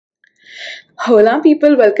Hola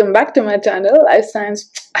people, welcome back to my channel, Life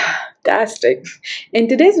Science Tastic. In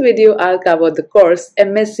today's video, I'll cover the course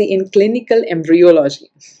M.Sc in Clinical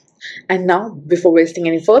Embryology. And now, before wasting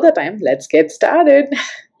any further time, let's get started.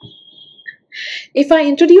 If I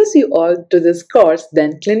introduce you all to this course,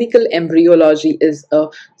 then clinical embryology is a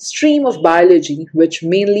stream of biology which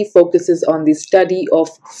mainly focuses on the study of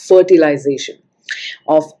fertilization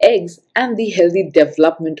of eggs and the healthy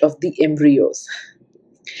development of the embryos.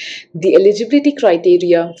 The eligibility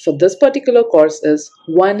criteria for this particular course is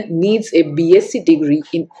one needs a BSc degree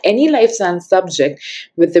in any life science subject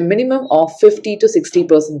with a minimum of 50 to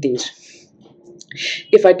 60%.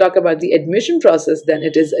 If I talk about the admission process, then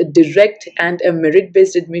it is a direct and a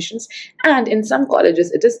merit-based admissions, and in some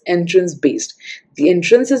colleges it is entrance-based. The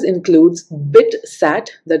entrances includes BIT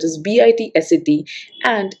SAT, that is BIT SAT,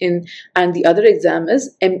 and the other exam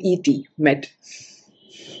is MET.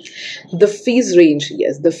 The fees range,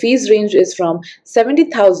 yes, the fees range is from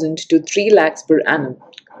 70,000 to 3 lakhs per annum.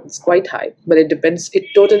 It's quite high, but it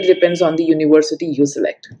totally depends on the university you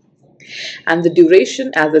select. And the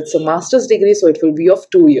duration, as it's a master's degree, so it will be of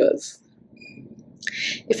 2 years.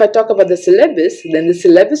 If I talk about the syllabus, then the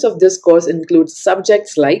syllabus of this course includes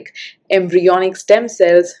subjects like embryonic stem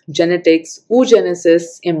cells, genetics,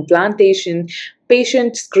 oogenesis, implantation,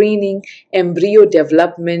 patient screening, embryo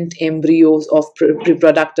development, embryos of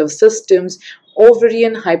reproductive systems,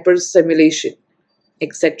 ovarian hyperstimulation,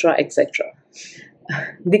 etc., etc.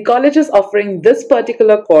 The colleges offering this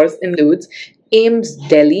particular course includes AIIMS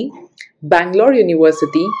Delhi, Bangalore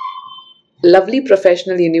University, Lovely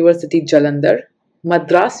Professional University Jalandhar,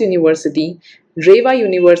 Madras University, Reva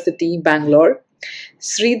University Bangalore,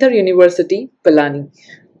 Sridhar University Palani.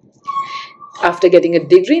 After getting a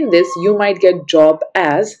degree in this, you might get job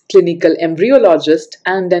as clinical embryologist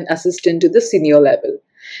and an assistant to the senior level.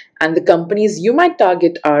 And the companies you might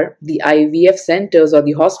target are the IVF centers or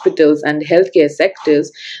the hospitals and healthcare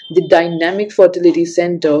sectors, the Dynamic Fertility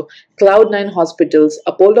Center, Cloud9 hospitals,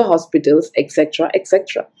 Apollo hospitals, etc.,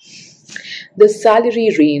 etc. The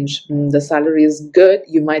salary range, the salary is good.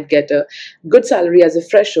 You might get a good salary as a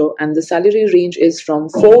fresher, and the salary range is from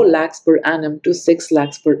 4 lakhs per annum to 6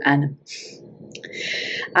 lakhs per annum.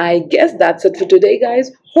 I guess that's it for today,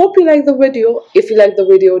 guys. Hope you like the video. If you like the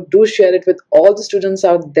video, do share it with all the students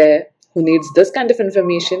out there who needs this kind of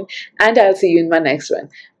information, and I'll see you in my next one.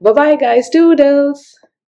 Bye bye, guys. Toodles.